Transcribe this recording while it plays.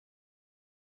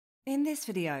In this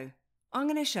video, I'm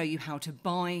going to show you how to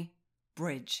buy,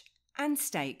 bridge, and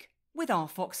stake with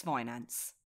RFox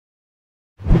Finance.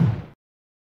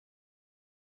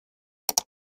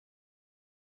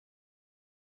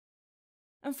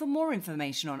 And for more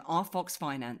information on RFox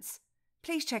Finance,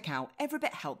 please check out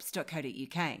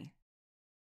everybithelps.co.uk.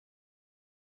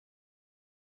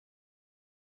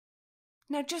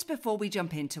 Now, just before we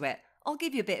jump into it, I'll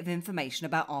give you a bit of information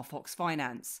about RFox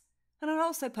Finance. And I'll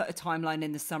also put a timeline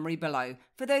in the summary below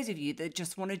for those of you that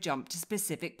just want to jump to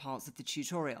specific parts of the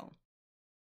tutorial.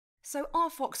 So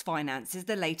RFox Finance is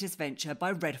the latest venture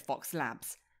by RedFox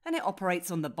Labs, and it operates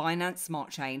on the Binance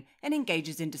Smart Chain and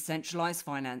engages in decentralized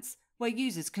finance where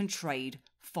users can trade,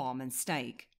 farm and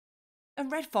stake.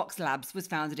 And RedFox Labs was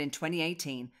founded in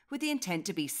 2018 with the intent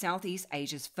to be Southeast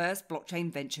Asia's first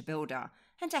blockchain venture builder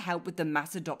and to help with the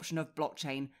mass adoption of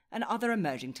blockchain and other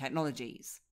emerging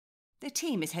technologies. The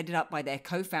team is headed up by their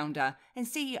co-founder and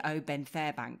CEO Ben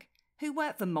Fairbank, who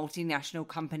worked for multinational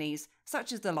companies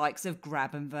such as the likes of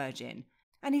Grab and Virgin,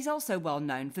 and he's also well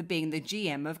known for being the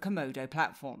GM of Komodo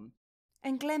platform.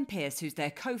 And Glenn Pierce, who's their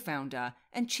co-founder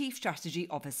and Chief Strategy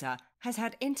Officer, has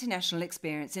had international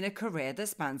experience in a career that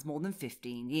spans more than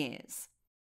 15 years.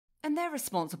 And they're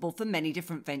responsible for many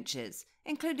different ventures,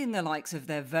 including the likes of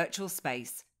their virtual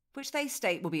space, which they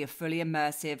state will be a fully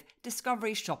immersive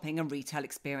discovery, shopping and retail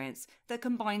experience that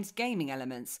combines gaming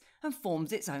elements and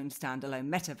forms its own standalone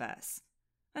metaverse.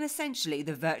 And essentially,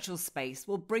 the virtual space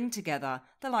will bring together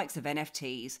the likes of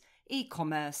NFTs,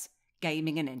 e-commerce,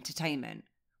 gaming and entertainment,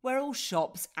 where all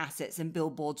shops, assets and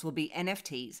billboards will be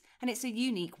NFTs, and it's a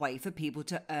unique way for people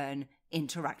to earn,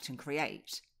 interact and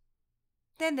create.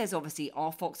 Then there's obviously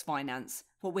RFox Finance,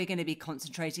 what we're going to be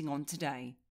concentrating on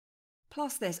today.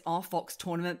 Plus there's RFox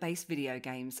tournament-based video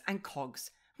games and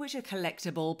COGs, which are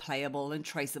collectible, playable and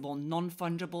traceable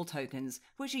non-fungible tokens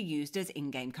which are used as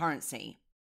in-game currency.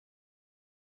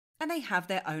 And they have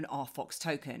their own RFox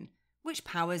token, which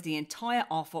powers the entire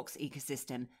RFox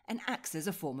ecosystem and acts as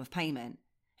a form of payment.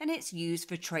 And it's used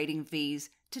for trading fees,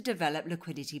 to develop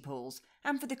liquidity pools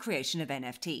and for the creation of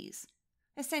NFTs.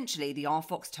 Essentially, the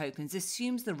RFox tokens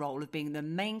assumes the role of being the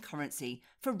main currency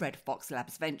for RedFox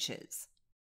Labs ventures.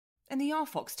 And the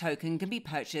RFox token can be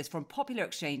purchased from popular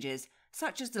exchanges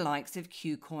such as the likes of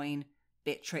Qcoin,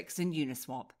 Bittrex and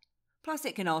Uniswap. Plus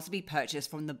it can also be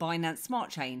purchased from the Binance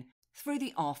Smart Chain through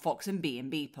the RFox and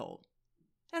BNB pool.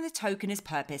 And the token is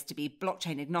purposed to be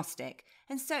blockchain agnostic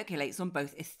and circulates on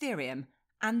both Ethereum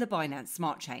and the Binance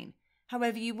Smart Chain.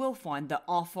 However, you will find that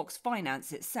RFox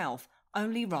Finance itself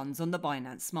only runs on the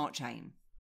Binance Smart Chain.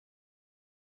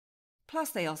 Plus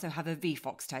they also have a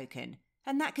VFox token,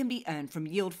 and that can be earned from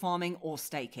yield farming or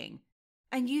staking.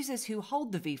 And users who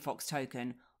hold the VFox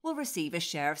token will receive a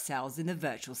share of sales in the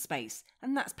virtual space,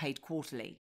 and that's paid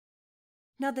quarterly.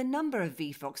 Now the number of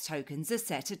VFox tokens are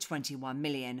set at 21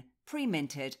 million,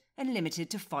 pre-minted and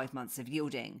limited to 5 months of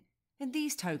yielding. And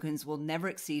these tokens will never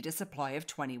exceed a supply of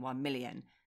 21 million.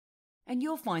 And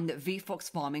you'll find that VFox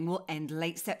farming will end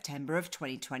late September of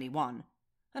 2021.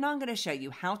 And I'm going to show you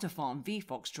how to farm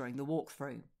VFox during the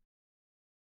walkthrough.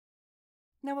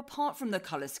 Now, apart from the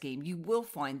colour scheme, you will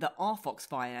find that RFox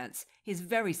Finance is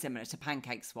very similar to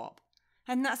PancakeSwap,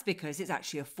 and that's because it's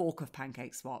actually a fork of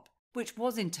PancakeSwap, which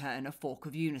was in turn a fork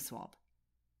of Uniswap.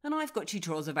 And I've got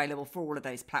tutorials available for all of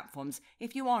those platforms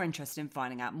if you are interested in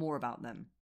finding out more about them.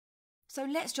 So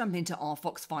let's jump into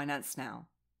RFox Finance now.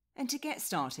 And to get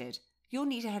started, you'll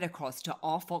need to head across to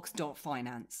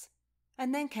rfox.finance,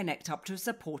 and then connect up to a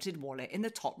supported wallet in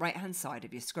the top right hand side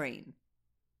of your screen,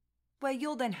 where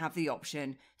you'll then have the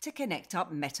option to connect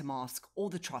up MetaMask or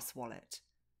the Trust wallet.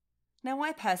 Now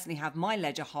I personally have my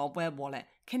Ledger hardware wallet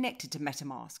connected to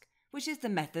MetaMask, which is the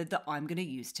method that I'm going to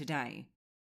use today.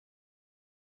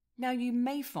 Now you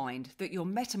may find that your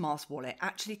MetaMask wallet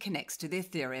actually connects to the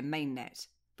Ethereum mainnet,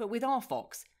 but with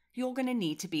RFox, you're going to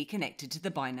need to be connected to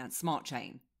the Binance Smart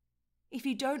Chain. If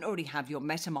you don't already have your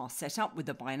MetaMask set up with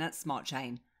the Binance Smart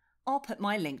Chain, I'll put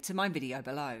my link to my video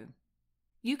below.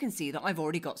 You can see that I've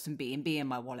already got some BNB in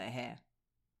my wallet here.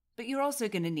 But you're also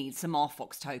going to need some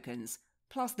RFox tokens,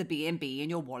 plus the BNB in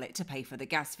your wallet to pay for the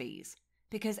gas fees,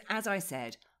 because as I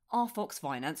said, RFox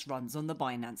Finance runs on the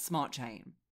Binance Smart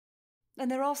Chain.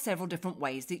 And there are several different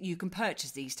ways that you can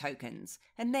purchase these tokens,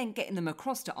 and then getting them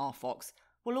across to RFox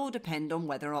will all depend on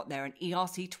whether or not they're an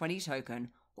ERC20 token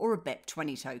or a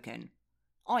BEP20 token,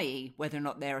 i.e. whether or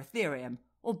not they're Ethereum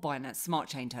or Binance Smart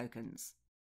Chain tokens.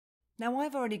 Now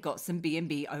I've already got some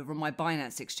BNB over on my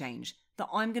Binance exchange that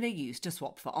I'm going to use to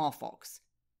swap for RFox.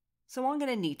 So I'm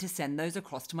going to need to send those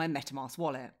across to my MetaMask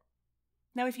wallet.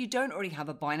 Now if you don't already have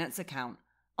a Binance account,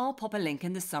 I'll pop a link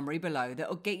in the summary below that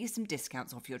will get you some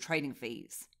discounts off your trading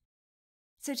fees.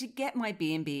 So to get my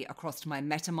BNB across to my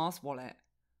MetaMask wallet,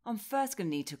 I'm first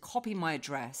going to need to copy my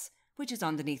address, which is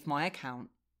underneath my account,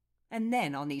 and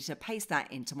then I'll need to paste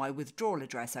that into my withdrawal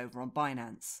address over on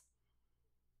Binance.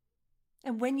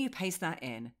 And when you paste that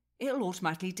in, it'll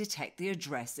automatically detect the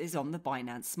address is on the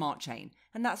Binance Smart Chain,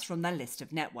 and that's from their list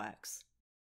of networks.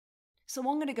 So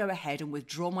I'm going to go ahead and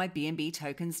withdraw my BNB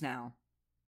tokens now,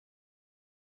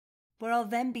 where I'll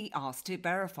then be asked to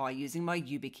verify using my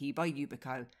YubiKey by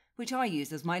Yubico, which I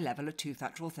use as my level of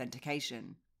two-factor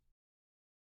authentication.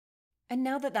 And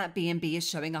now that that BNB is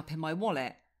showing up in my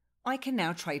wallet, I can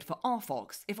now trade for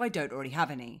RFox if I don't already have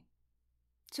any.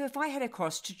 So if I head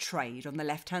across to Trade on the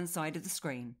left-hand side of the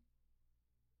screen,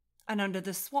 and under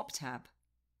the Swap tab,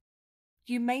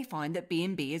 you may find that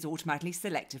BNB is automatically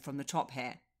selected from the top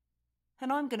here,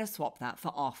 and I'm going to swap that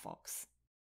for RFox.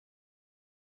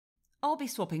 I'll be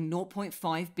swapping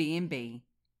 0.5 BNB,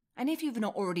 and if you've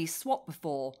not already swapped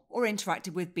before or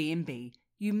interacted with BNB,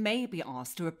 you may be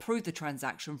asked to approve the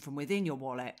transaction from within your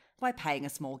wallet by paying a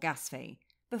small gas fee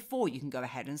before you can go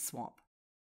ahead and swap.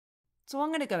 So I'm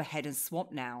going to go ahead and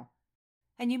swap now.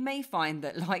 And you may find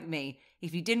that, like me,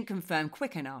 if you didn't confirm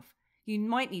quick enough, you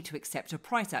might need to accept a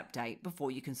price update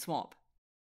before you can swap,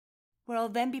 where I'll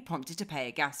then be prompted to pay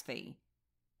a gas fee.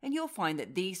 And you'll find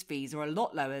that these fees are a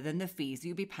lot lower than the fees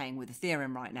you'll be paying with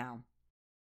Ethereum right now.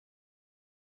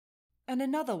 And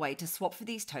another way to swap for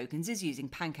these tokens is using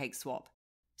PancakeSwap.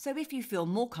 So if you feel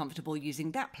more comfortable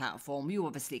using that platform, you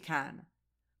obviously can.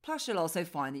 Plus you'll also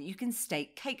find that you can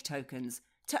stake Cake tokens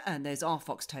to earn those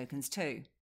RFox tokens too.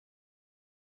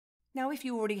 Now if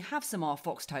you already have some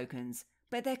RFox tokens,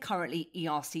 but they're currently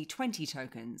ERC20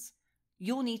 tokens,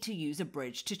 you'll need to use a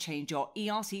bridge to change your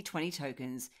ERC20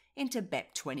 tokens into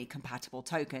BEP20 compatible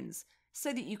tokens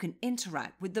so that you can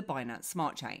interact with the Binance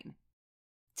Smart Chain.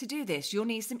 To do this, you'll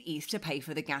need some ETH to pay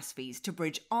for the gas fees to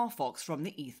bridge RFox from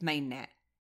the ETH mainnet.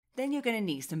 Then you're going to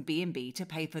need some BNB to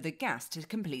pay for the gas to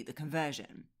complete the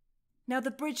conversion. Now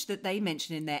the bridge that they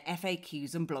mention in their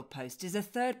FAQs and blog post is a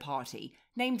third party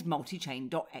named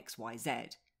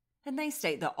multichain.xyz, and they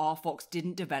state that RFox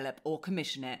didn't develop or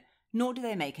commission it, nor do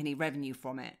they make any revenue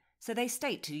from it, so they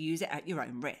state to use it at your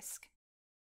own risk.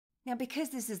 Now because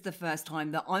this is the first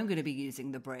time that I'm going to be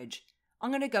using the bridge,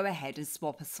 I'm going to go ahead and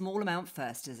swap a small amount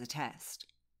first as a test.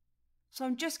 So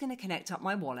I'm just going to connect up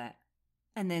my wallet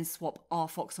and then swap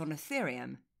RFox on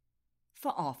Ethereum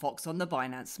for RFox on the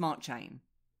Binance Smart Chain.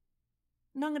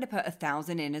 And I'm going to put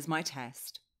 1,000 in as my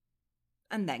test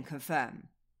and then confirm.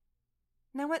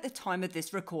 Now at the time of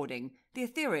this recording, the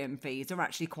Ethereum fees are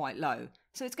actually quite low,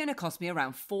 so it's going to cost me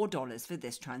around $4 for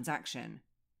this transaction.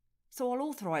 So I'll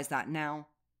authorize that now.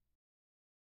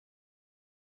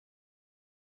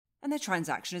 And the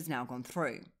transaction has now gone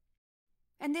through.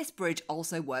 And this bridge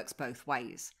also works both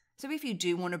ways. So if you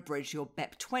do want to bridge your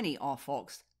BEP20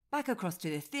 RFox back across to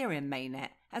the Ethereum mainnet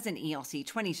as an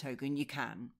ERC20 token, you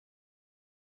can.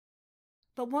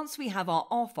 But once we have our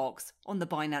RFox on the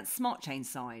Binance Smart Chain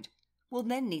side, we'll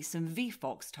then need some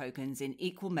VFox tokens in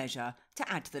equal measure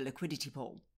to add to the liquidity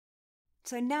pool.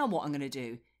 So now what I'm going to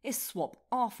do is swap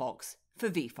RFox for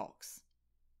VFox.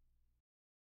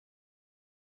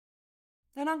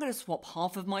 Then I'm going to swap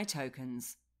half of my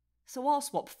tokens. So I'll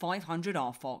swap 500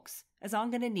 RFox as I'm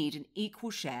going to need an equal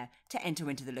share to enter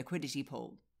into the liquidity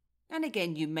pool. And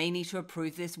again, you may need to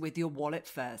approve this with your wallet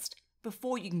first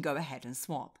before you can go ahead and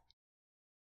swap.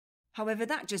 However,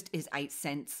 that just is 8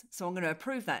 cents, so I'm going to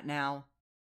approve that now.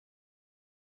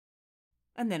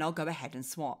 And then I'll go ahead and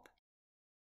swap.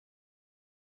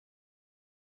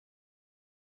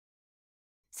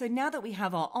 So now that we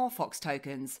have our RFox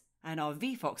tokens and our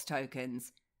VFox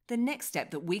tokens, the next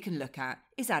step that we can look at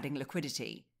is adding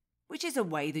liquidity, which is a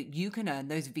way that you can earn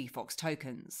those VFox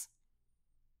tokens.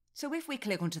 So if we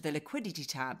click onto the Liquidity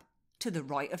tab to the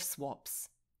right of Swaps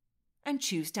and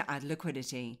choose to add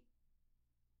liquidity,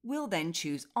 we'll then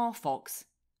choose RFox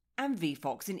and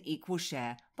VFox in equal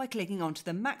share by clicking onto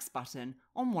the Max button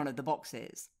on one of the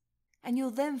boxes. And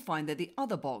you'll then find that the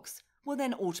other box will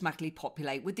then automatically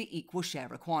populate with the equal share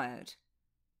required.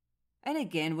 And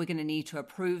again, we're going to need to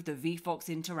approve the VFox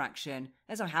interaction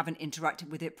as I haven't interacted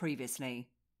with it previously.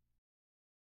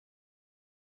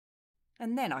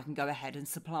 And then I can go ahead and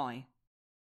supply.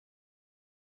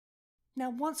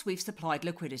 Now once we've supplied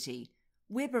liquidity,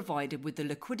 we're provided with the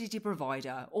Liquidity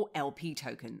Provider or LP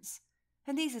tokens.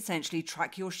 And these essentially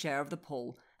track your share of the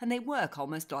pool, and they work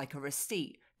almost like a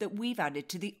receipt that we've added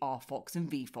to the RFox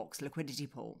and VFox liquidity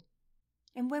pool.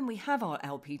 And when we have our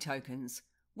LP tokens,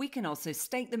 we can also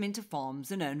stake them into farms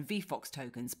and earn VFox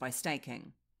tokens by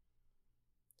staking.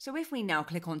 So if we now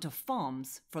click onto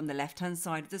Farms from the left-hand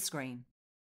side of the screen,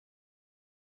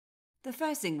 the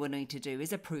first thing we'll need to do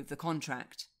is approve the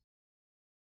contract.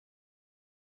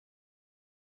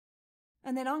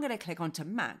 And then I'm going to click onto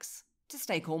Max to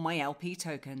stake all my LP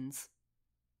tokens,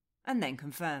 and then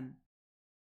confirm.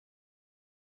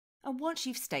 And once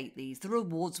you've staked these, the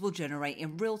rewards will generate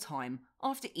in real time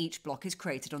after each block is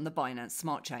created on the Binance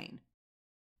Smart Chain.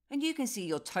 And you can see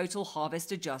your total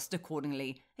harvest adjust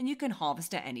accordingly, and you can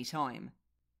harvest at any time.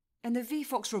 And the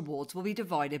VFox rewards will be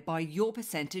divided by your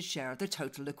percentage share of the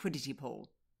total liquidity pool.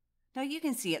 Now you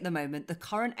can see at the moment the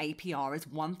current APR is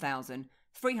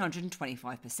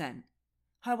 1,325%.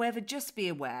 However, just be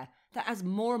aware that as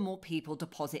more and more people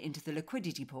deposit into the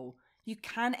liquidity pool, you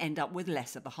can end up with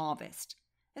less of the harvest,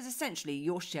 as essentially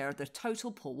your share of the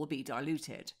total pool will be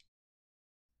diluted.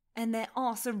 And there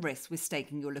are some risks with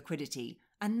staking your liquidity,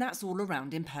 and that's all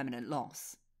around impermanent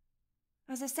loss.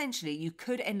 As essentially you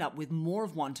could end up with more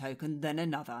of one token than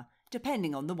another,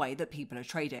 depending on the way that people are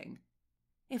trading.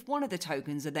 If one of the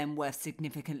tokens are then worth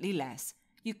significantly less,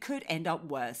 you could end up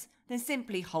worse than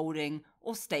simply holding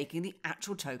or staking the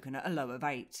actual token at a lower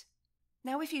rate.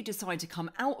 Now if you decide to come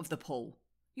out of the pool,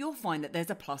 you'll find that there's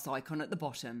a plus icon at the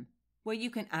bottom, where you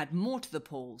can add more to the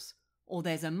pools, or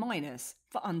there's a minus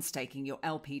for unstaking your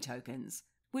LP tokens,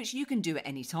 which you can do at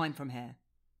any time from here.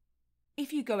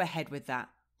 If you go ahead with that,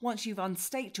 once you've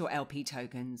unstaked your LP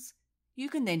tokens, you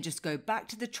can then just go back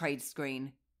to the trade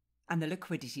screen and the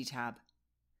liquidity tab.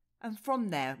 And from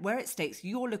there, where it states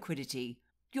your liquidity,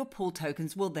 your pool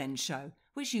tokens will then show,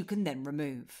 which you can then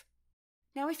remove.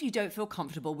 Now, if you don't feel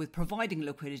comfortable with providing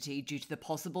liquidity due to the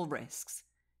possible risks,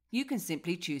 you can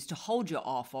simply choose to hold your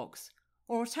RFox,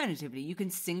 or alternatively, you can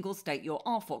single stake your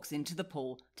RFox into the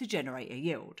pool to generate a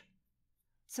yield.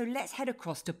 So let's head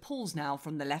across to pools now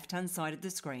from the left-hand side of the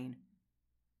screen,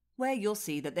 where you'll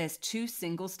see that there's two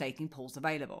single staking pools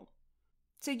available.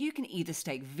 So you can either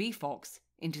stake VFox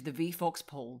into the VFox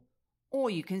pool, or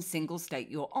you can single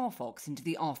stake your RFox into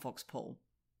the RFox pool,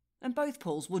 and both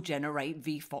pools will generate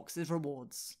VFox's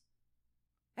rewards.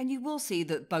 And you will see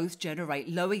that both generate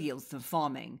lower yields than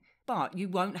farming, but you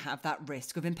won't have that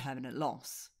risk of impermanent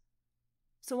loss.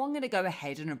 So I'm going to go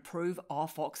ahead and approve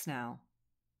RFox now,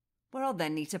 where I'll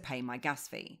then need to pay my gas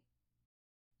fee.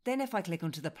 Then if I click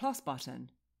onto the plus button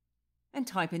and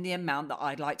type in the amount that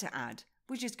I'd like to add,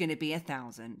 which is going to be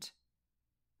 1,000,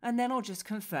 and then I'll just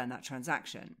confirm that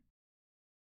transaction.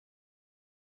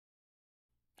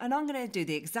 And I'm going to do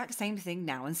the exact same thing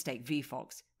now and stake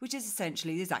VFox, which is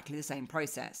essentially exactly the same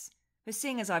process. But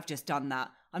seeing as I've just done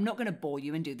that, I'm not going to bore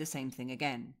you and do the same thing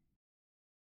again.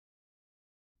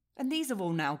 And these have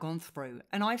all now gone through,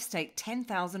 and I've staked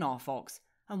 10,000 RFox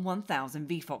and 1,000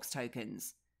 VFox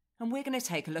tokens. And we're going to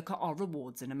take a look at our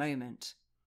rewards in a moment.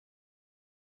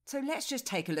 So let's just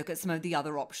take a look at some of the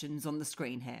other options on the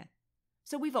screen here.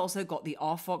 So we've also got the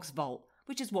RFox Vault,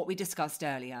 which is what we discussed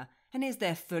earlier, and is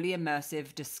their fully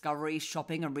immersive discovery,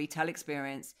 shopping and retail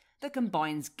experience that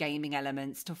combines gaming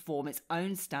elements to form its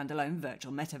own standalone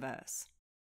virtual metaverse.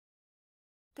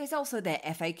 There's also their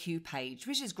FAQ page,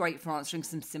 which is great for answering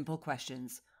some simple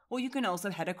questions, or you can also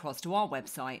head across to our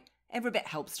website,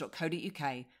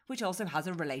 everybithelps.co.uk, which also has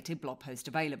a related blog post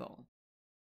available.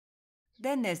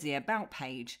 Then there's the About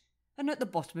page, and at the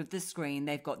bottom of the screen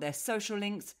they've got their social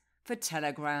links for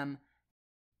Telegram,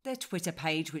 their Twitter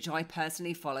page, which I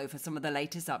personally follow for some of the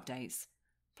latest updates,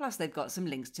 plus they've got some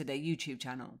links to their YouTube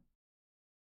channel.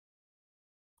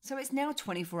 So it's now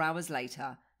 24 hours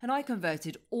later, and I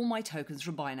converted all my tokens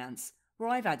from Binance, where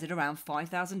I've added around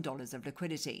 $5,000 of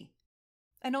liquidity.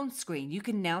 And on screen you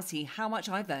can now see how much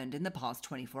I've earned in the past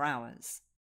 24 hours.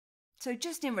 So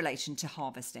just in relation to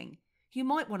harvesting, you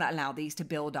might want to allow these to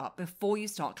build up before you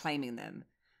start claiming them.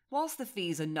 Whilst the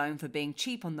fees are known for being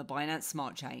cheap on the Binance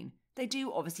Smart Chain, they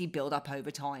do obviously build up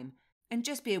over time, and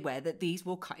just be aware that these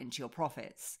will cut into your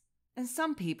profits. And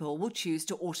some people will choose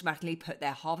to automatically put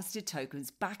their harvested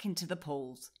tokens back into the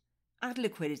pools, add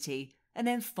liquidity, and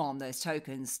then farm those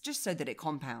tokens just so that it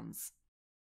compounds.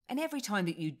 And every time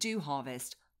that you do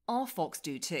harvest, RFox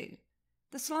do too.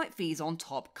 The slight fees on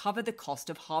top cover the cost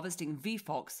of harvesting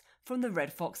VFox from the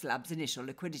RedFox Labs initial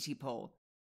liquidity pool,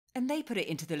 and they put it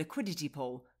into the liquidity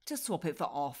pool to swap it for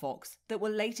RFox that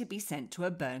will later be sent to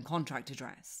a burn contract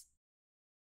address.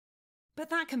 But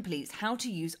that completes how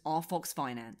to use RFox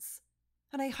Finance.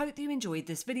 And I hope that you enjoyed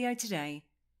this video today,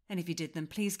 and if you did then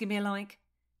please give me a like,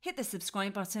 hit the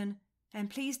subscribe button, and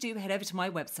please do head over to my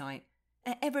website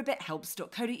at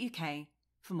everybithelps.co.uk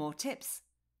for more tips,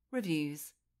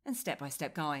 reviews and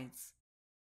step-by-step guides.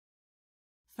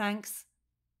 Thanks,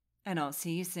 and I'll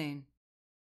see you soon.